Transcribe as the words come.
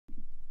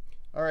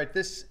All right,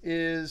 this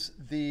is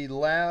the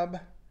lab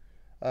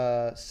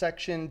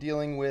section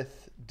dealing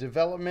with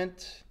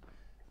development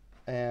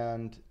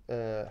and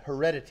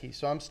heredity.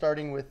 So I'm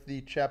starting with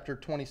the chapter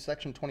 20,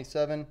 section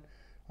 27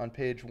 on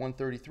page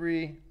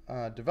 133,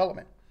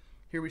 development.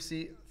 Here we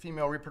see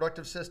female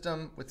reproductive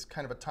system with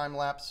kind of a time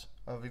lapse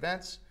of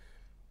events.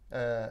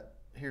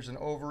 Here's an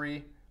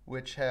ovary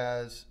which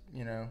has,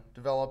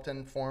 developed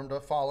and formed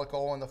a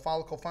follicle, and the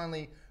follicle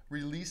finally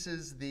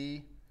releases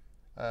the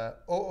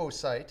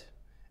oocyte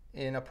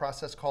in a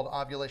process called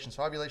ovulation.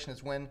 So ovulation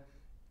is when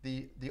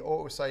the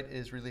oocyte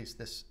is released.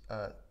 This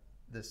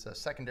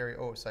secondary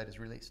oocyte is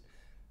released.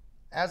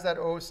 As that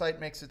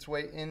oocyte makes its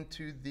way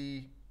into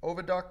the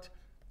oviduct,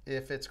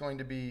 if it's going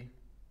to be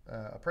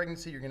a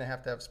pregnancy, you're going to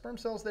have sperm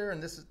cells there,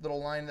 and this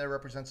little line there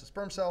represents a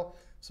sperm cell.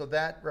 So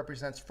that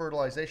represents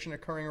fertilization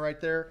occurring right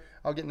there.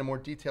 I'll get into more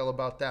detail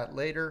about that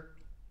later.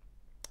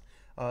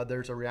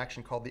 There's a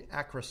reaction called the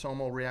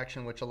acrosomal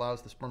reaction, which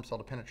allows the sperm cell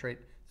to penetrate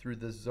through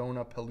the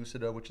zona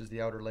pellucida, which is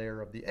the outer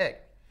layer of the egg.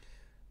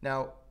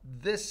 Now,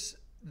 this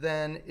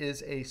then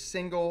is a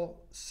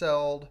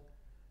single-celled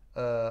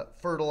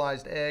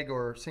fertilized egg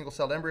or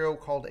single-celled embryo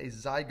called a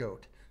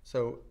zygote.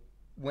 So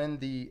when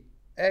the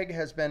egg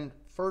has been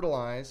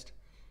fertilized,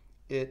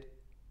 it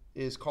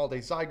is called a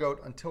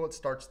zygote until it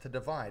starts to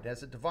divide.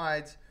 As it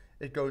divides,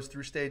 it goes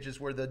through stages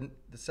where the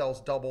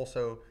cells double.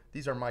 So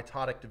these are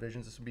mitotic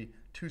divisions. This would be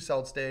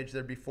two-celled stage.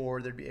 There'd be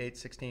 4, there'd be 8,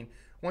 16.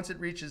 Once it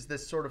reaches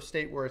this sort of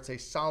state where it's a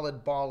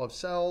solid ball of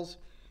cells,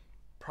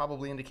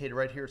 probably indicated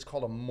right here, it's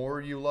called a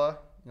morula.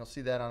 You'll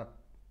see that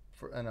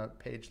on a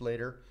page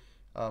later.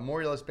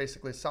 Morula is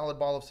basically a solid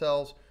ball of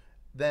cells.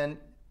 Then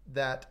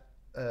that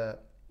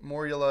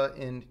morula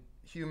in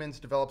humans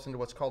develops into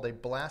what's called a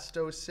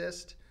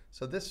blastocyst.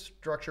 So this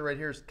structure right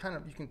here is kind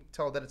of, you can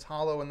tell that it's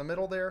hollow in the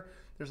middle there.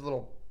 There's a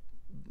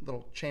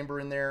little chamber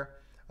in there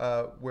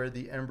where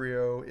the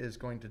embryo is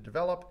going to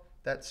develop.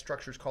 That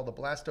structure is called the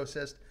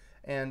blastocyst.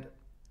 And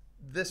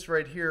this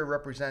right here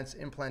represents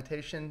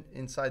implantation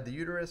inside the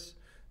uterus.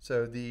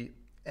 So the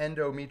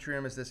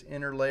endometrium is this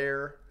inner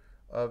layer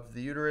of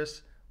the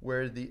uterus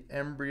where the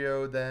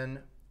embryo then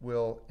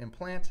will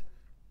implant.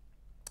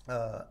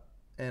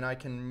 And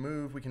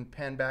we can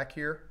pan back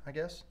here, I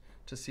guess,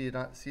 to see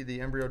the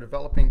embryo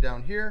developing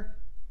down here.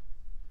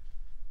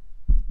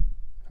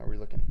 How are we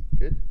looking?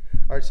 Good.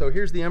 All right, so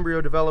here's the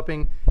embryo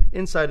developing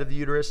inside of the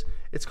uterus.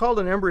 It's called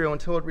an embryo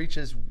until it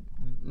reaches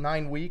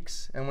 9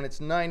 weeks, and when it's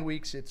 9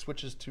 weeks, it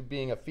switches to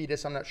being a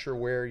fetus. I'm not sure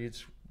where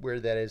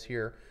that is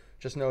here.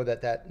 Just know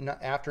that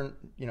after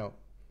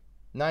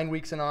 9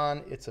 weeks and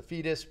on, it's a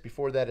fetus.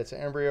 Before that, it's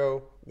an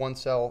embryo. One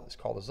cell is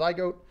called a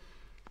zygote.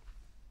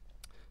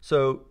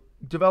 So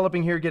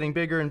developing here, getting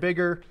bigger and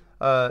bigger.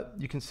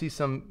 You can see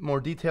some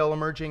more detail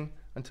emerging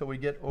until we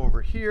get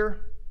over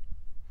here,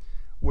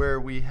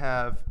 where we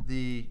have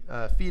the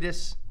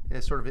fetus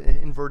in sort of an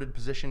inverted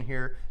position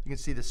here. You can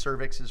see the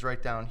cervix is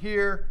right down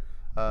here.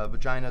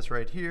 Vagina is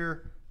right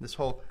here. This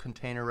whole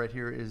container right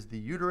here is the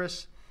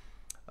uterus.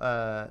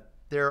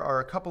 There are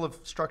a couple of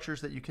structures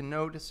that you can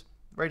notice.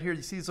 Right here,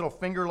 you see these little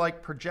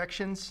finger-like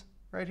projections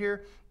right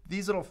here.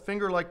 These little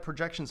finger-like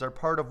projections are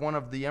part of one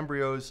of the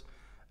embryo's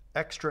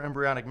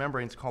extraembryonic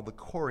membranes called the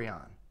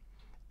chorion.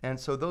 And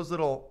so those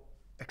little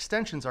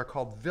extensions are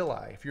called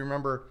villi. If you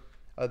remember,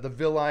 the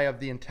villi of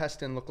the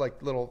intestine look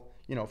like little,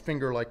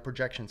 finger-like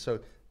projections.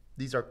 So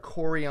these are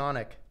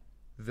chorionic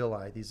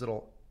villi, these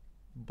little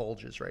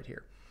bulges right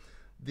here.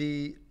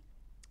 The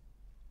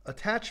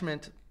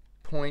attachment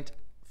point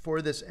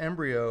for this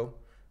embryo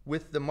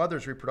with the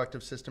mother's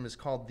reproductive system is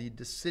called the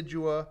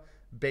decidua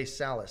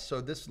basalis. So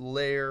this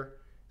layer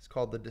is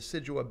called the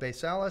decidua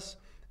basalis,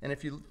 and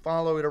if you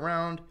follow it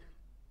around,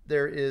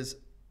 there is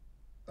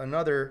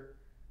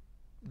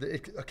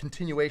a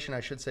continuation, I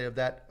should say, of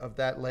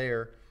that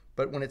layer.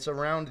 But when it's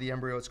around the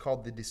embryo, it's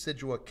called the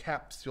decidua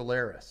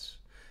capsularis.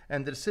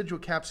 And the decidua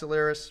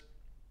capsularis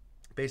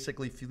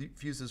basically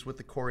fuses with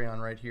the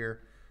chorion right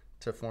here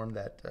to form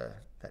that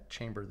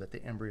chamber that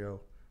the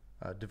embryo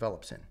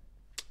develops in.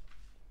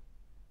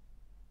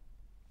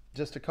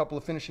 Just a couple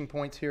of finishing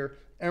points here.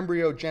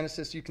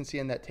 Embryogenesis, you can see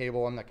in that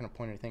table. I'm not going to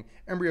point anything.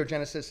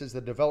 Embryogenesis is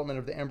the development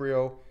of the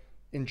embryo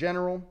in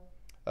general.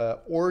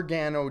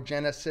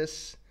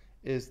 Organogenesis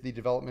is the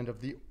development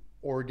of the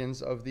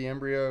organs of the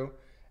embryo.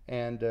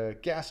 And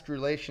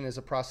gastrulation is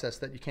a process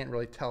that you can't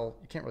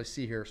really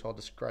see here, so I'll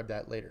describe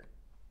that later.